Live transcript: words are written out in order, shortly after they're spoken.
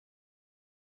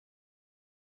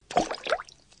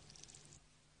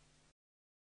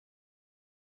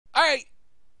Alright,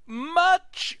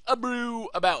 much Abrew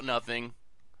about nothing.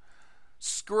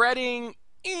 Skredding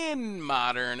in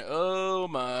Modern. Oh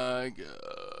my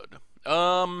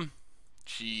god.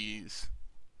 Jeez.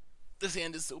 This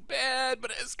hand is so bad,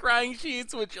 but it has Scrying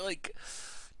Sheets, which, like,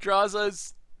 draws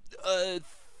us a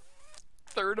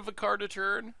third of a card a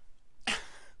turn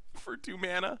for 2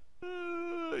 mana.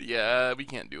 Yeah, we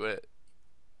can't do it.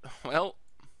 Well,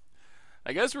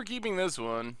 I guess we're keeping this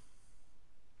one.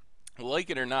 Like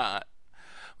it or not.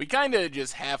 We kind of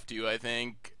just have to, I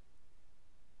think.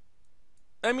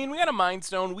 I mean, we got a Mind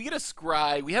Stone, we get a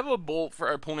Scry, we have a Bolt for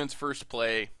our opponent's first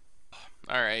play.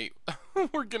 Alright,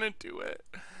 we're gonna do it.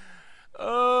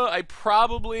 I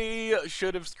probably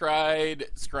should have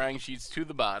Scrying Sheets to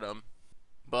the bottom.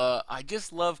 But I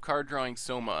just love card drawing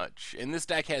so much, and this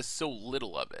deck has so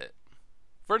little of it.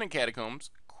 Verdant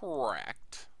Catacombs,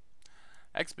 cracked.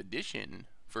 Expedition,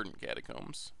 Verdant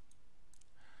Catacombs.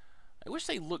 I wish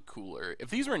they looked cooler. If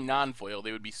these were non-foil,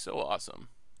 they would be so awesome.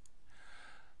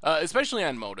 Especially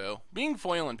on Moto. Being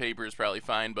foil and paper is probably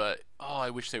fine, but oh,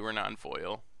 I wish they were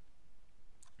non-foil.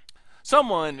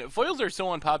 Foils are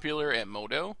so unpopular at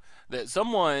Moto that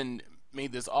someone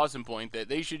made this awesome point that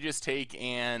they should just take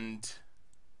and...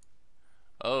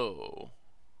 Oh,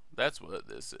 that's what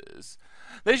this is.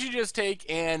 They should just take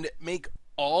and make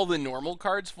all the normal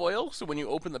cards foil, so when you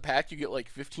open the pack you get like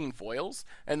 15 foils,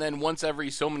 and then once every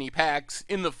so many packs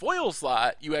in the foil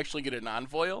slot you actually get a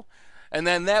non-foil, and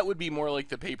then that would be more like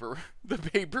the paper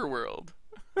world.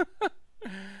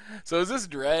 So is this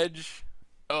Dredge?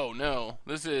 Oh no,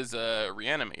 this is a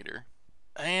Reanimator.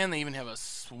 And they even have a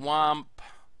Swamp.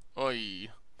 Oy.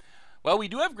 Well, we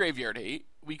do have Graveyard Hate.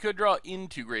 We could draw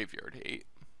into Graveyard Hate.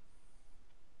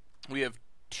 We have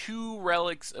 2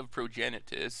 Relics of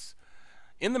Progenitus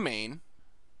in the main.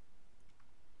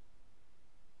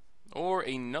 Or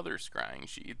another Scrying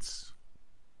Sheets.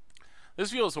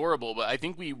 This feels horrible, but I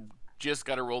think we just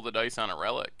gotta roll the dice on a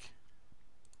Relic.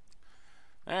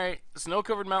 Alright,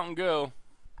 Snow-Covered Mountain go.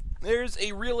 There's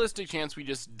a realistic chance we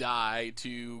just die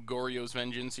to Goryo's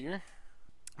Vengeance here.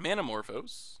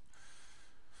 Manamorphose.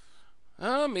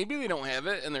 Maybe they don't have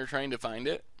it and they're trying to find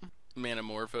it.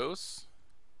 Manamorphose.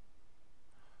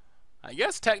 I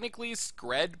guess technically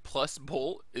Skred plus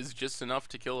Bolt is just enough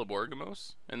to kill a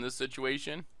Borgamos in this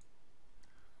situation.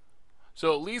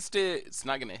 So at least it's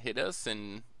not going to hit us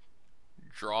and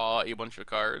draw a bunch of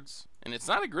cards. And it's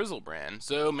not a Griselbrand,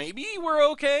 so maybe we're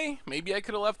okay. Maybe I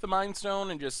could have left the Mind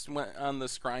Stone and just went on the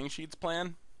Scrying Sheets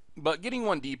plan. But getting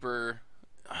one deeper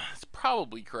is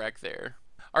probably correct there.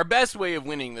 Our best way of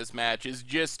winning this match is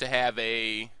just to have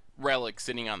a Relic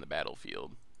sitting on the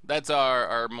battlefield. That's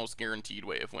our most guaranteed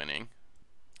way of winning.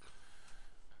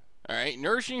 Alright,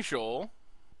 Nourishing Shoal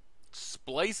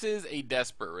splices a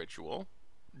Desperate Ritual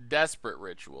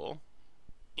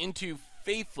into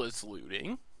Faithless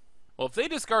Looting. Well, if they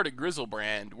discard a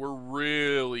Griselbrand, we're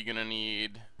really going to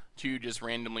need to just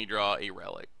randomly draw a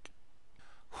Relic.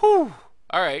 Whew!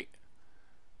 Alright.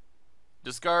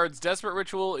 Discards Desperate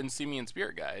Ritual and Simian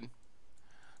Spirit Guide.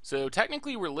 So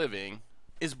technically we're living.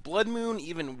 Is Blood Moon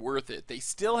even worth it? They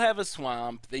still have a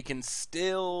Swamp. They can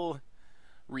still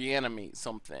reanimate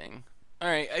something.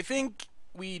 Alright, I think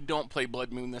we don't play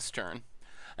Blood Moon this turn.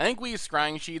 I think we use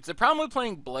Scrying Sheets. The problem with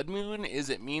playing Blood Moon is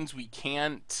it means we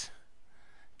can't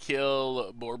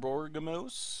kill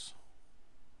Borborgamos.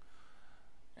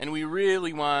 And we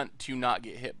really want to not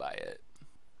get hit by it.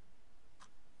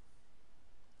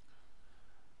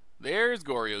 There's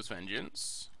Goryo's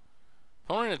Vengeance.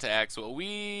 Opponent attacks. Well,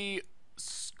 we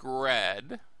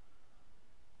Skred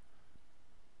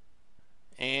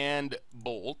and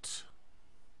Bolt.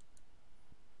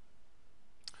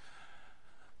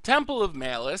 Temple of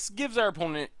Malice gives our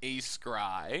opponent a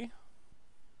Scry.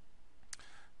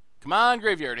 Come on,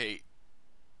 Graveyard Hate.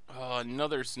 Oh,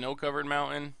 another Snow-Covered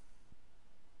Mountain.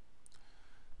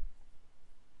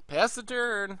 Pass the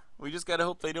turn. We just gotta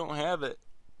hope they don't have it.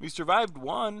 We survived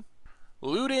one.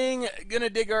 Looting, gonna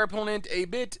dig our opponent a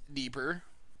bit deeper.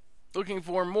 Looking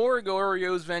for more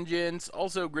Goryo's Vengeance,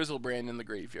 also Griselbrand in the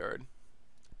graveyard.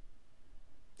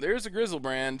 There's a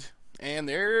Griselbrand, and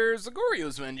there's a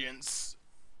Goryo's Vengeance.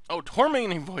 Oh,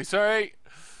 Tormenting Voice, alright.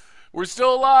 We're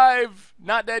still alive,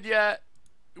 not dead yet.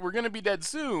 We're gonna be dead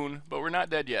soon, but we're not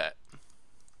dead yet.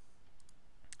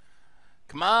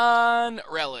 Come on,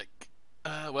 Relic.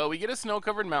 Well, we get a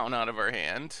Snow-Covered Mountain out of our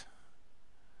hand.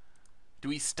 Do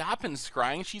we stop and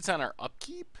Scrying Sheets on our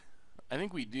upkeep? I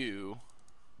think we do.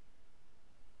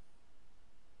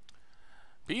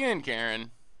 PN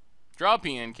Karen. Draw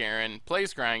PN Karen. Play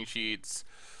Scrying Sheets.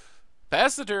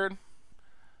 Pass the turn.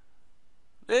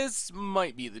 This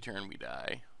might be the turn we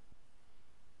die.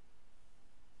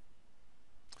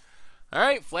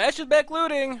 Alright, Flash is back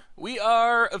looting. We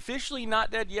are officially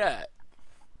not dead yet.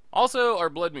 Also, our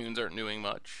blood moons aren't doing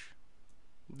much.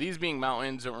 These being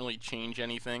mountains don't really change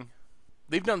anything.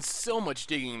 They've done so much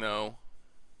digging, though.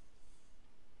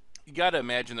 You gotta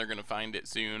imagine they're gonna find it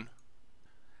soon.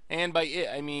 And by it,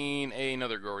 I mean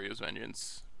another Goryo's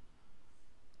Vengeance.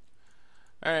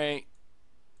 Alright.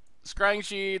 Scrying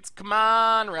Sheets, come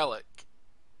on, Relic.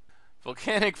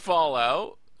 Volcanic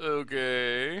Fallout,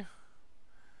 okay.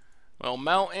 Well,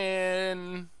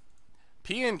 Mountain,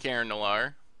 P and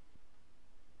Carenalar.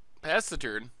 Pass the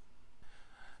turn.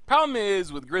 Problem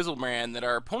is with Griselbrand that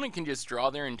our opponent can just draw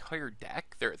their entire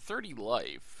deck. They're at 30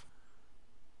 life.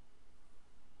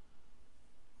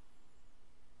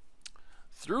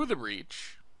 Through the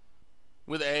breach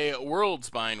with a World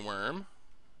Spine Worm.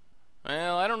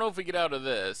 Well, I don't know if we get out of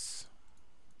this.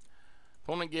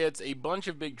 Opponent gets a bunch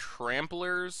of big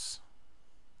tramplers.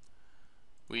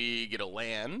 We get a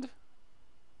land.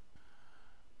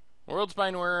 World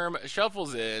Spine Worm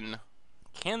shuffles in.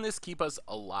 Can this keep us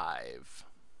alive?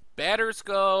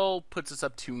 Batterskull puts us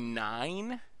up to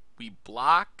 9. We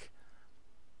block,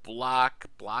 block,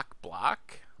 block,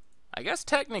 block. I guess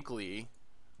technically,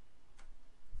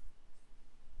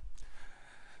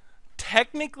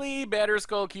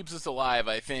 Batterskull keeps us alive,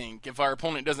 I think, if our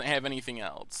opponent doesn't have anything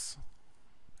else.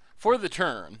 For the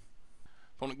turn,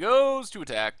 opponent goes to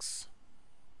attacks.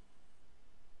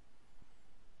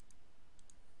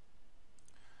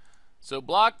 So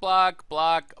block, block,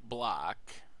 block, block.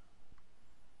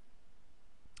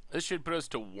 This should put us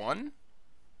to 1.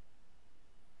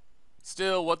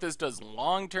 Still, what this does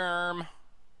long term,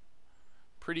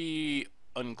 pretty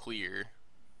unclear.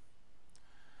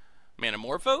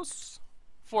 Manamorphose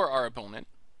for our opponent.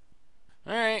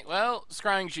 Alright, well,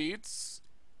 Scrying Sheets.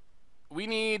 We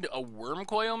need a Worm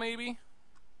Coil, maybe?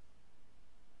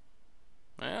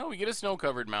 Well, we get a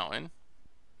snow-covered mountain.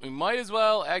 We might as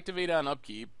well activate on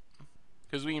upkeep,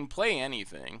 because we can play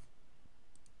anything.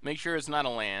 Make sure it's not a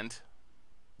land.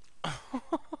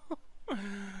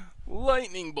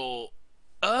 Lightning Bolt.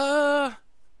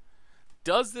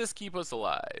 Does this keep us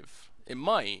alive? It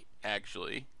might,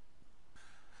 actually.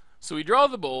 So we draw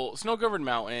the bolt, snow-covered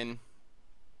mountain,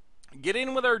 get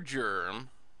in with our germ,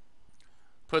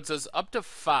 puts us up to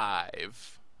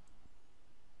 5,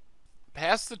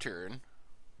 pass the turn,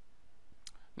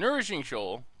 Nourishing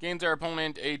Shoal gains our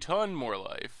opponent a ton more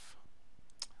life,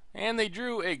 and they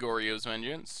drew a Goryo's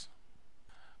Vengeance.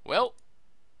 Well,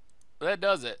 that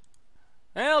does it.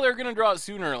 Well, they're going to draw it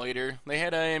sooner or later. They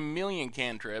had a million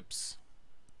cantrips.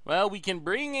 Well, we can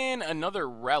bring in another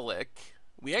Relic.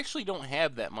 We actually don't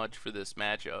have that much for this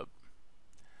matchup.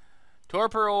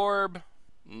 Torpor Orb,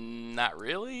 not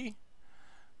really.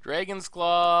 Dragon's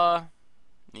Claw,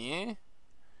 yeah.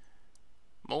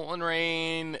 Molten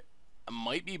Rain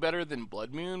might be better than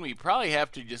Blood Moon. We probably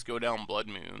have to just go down Blood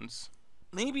Moons.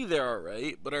 Maybe they're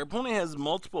alright, but our opponent has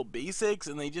multiple basics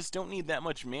and they just don't need that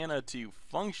much mana to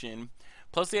function.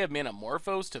 Plus they have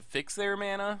Manamorphose to fix their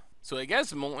mana. So I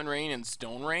guess Molten Rain and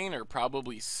Stone Rain are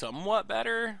probably somewhat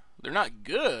better. They're not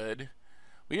good.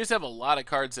 We just have a lot of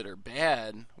cards that are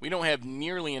bad. We don't have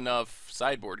nearly enough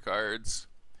sideboard cards.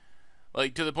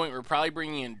 Like, to the point we're probably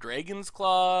bringing in Dragon's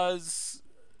Claws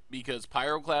because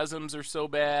Pyroclasms are so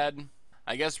bad.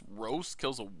 I guess Roast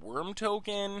kills a Worm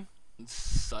token.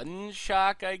 Sudden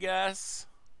Shock, I guess.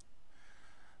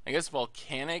 I guess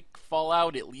Volcanic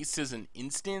Fallout at least is an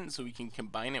instant, so we can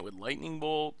combine it with Lightning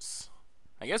Bolts.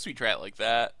 I guess we try it like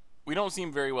that. We don't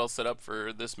seem very well set up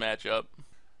for this matchup.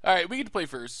 Alright, we get to play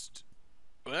first.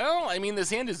 Well, I mean, this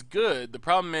hand is good. The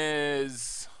problem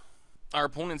is our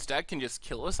opponent's deck can just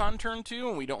kill us on turn 2,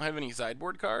 and we don't have any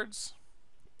sideboard cards.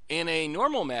 In a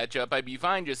normal matchup, I'd be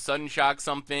fine just Sudden Shock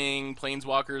something,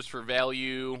 Planeswalkers for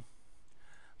value.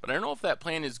 But I don't know if that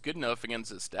plan is good enough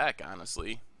against this deck,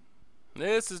 honestly.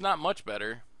 This is not much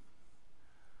better.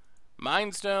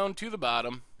 Mind Stone to the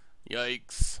bottom.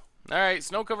 Yikes. Alright,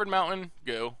 Snow-Covered Mountain,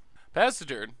 go. Pass the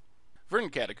turn.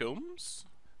 Verdant Catacombs.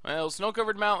 Well,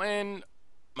 Snow-Covered Mountain,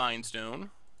 Mind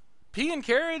Stone. P and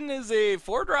Karen is a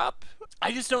 4-drop.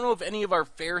 I just don't know if any of our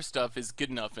fair stuff is good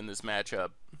enough in this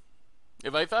matchup.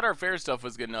 If I thought our fair stuff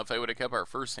was good enough, I would have kept our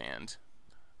first hand.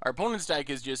 Our opponent's deck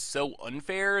is just so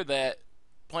unfair that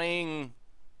playing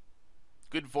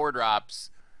good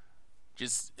 4-drops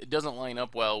just it doesn't line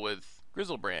up well with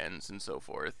Griselbrands and so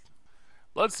forth.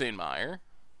 Bloodstained Mire.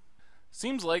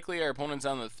 Seems likely our opponent's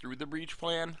on the Through the Breach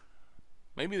plan.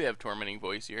 Maybe they have Tormenting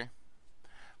Voice here.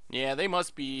 Yeah, they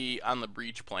must be on the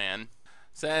Breach plan,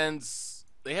 since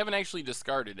they haven't actually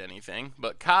discarded anything.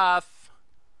 But Koth,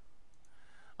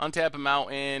 untap a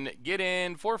mountain, get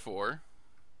in 4/4.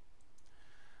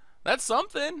 That's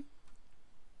something.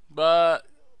 But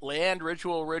land,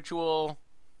 ritual, ritual,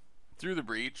 through the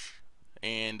breach.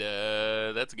 And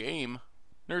that's a game.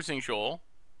 Nursing Shoal.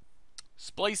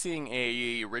 Splicing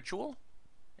a ritual.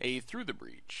 A through the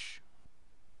breach.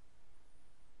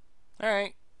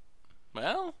 Alright.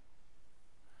 Well,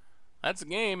 that's a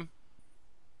game.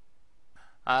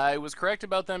 I was correct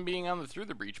about them being on the through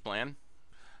the breach plan.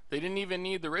 They didn't even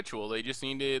need the ritual, they just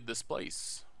needed the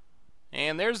splice.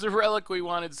 And there's the relic we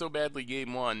wanted so badly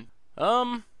game one.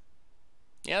 Yeah,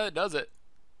 that does it.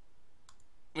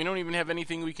 We don't even have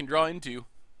anything we can draw into.